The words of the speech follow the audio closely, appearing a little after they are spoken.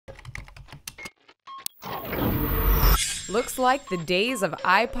Looks like the days of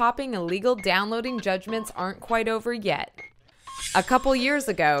eye-popping illegal downloading judgments aren't quite over yet. A couple years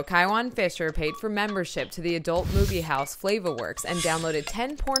ago, Kaiwan Fisher paid for membership to the adult movie house Flava Works and downloaded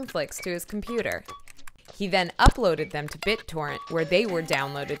 10 porn flicks to his computer. He then uploaded them to BitTorrent, where they were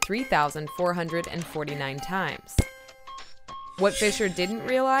downloaded 3,449 times. What Fisher didn't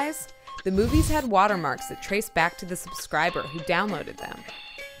realize? The movies had watermarks that traced back to the subscriber who downloaded them.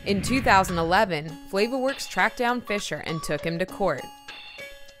 In 2011, Flava Works tracked down Fisher and took him to court.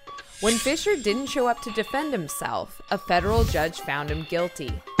 When Fisher didn't show up to defend himself, a federal judge found him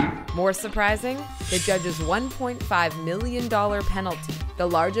guilty. More surprising, the judge's $1.5 million penalty, the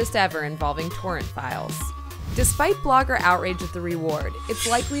largest ever involving torrent files. Despite blogger outrage at the reward, it's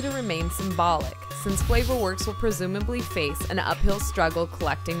likely to remain symbolic, since Flava Works will presumably face an uphill struggle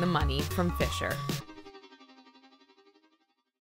collecting the money from Fisher.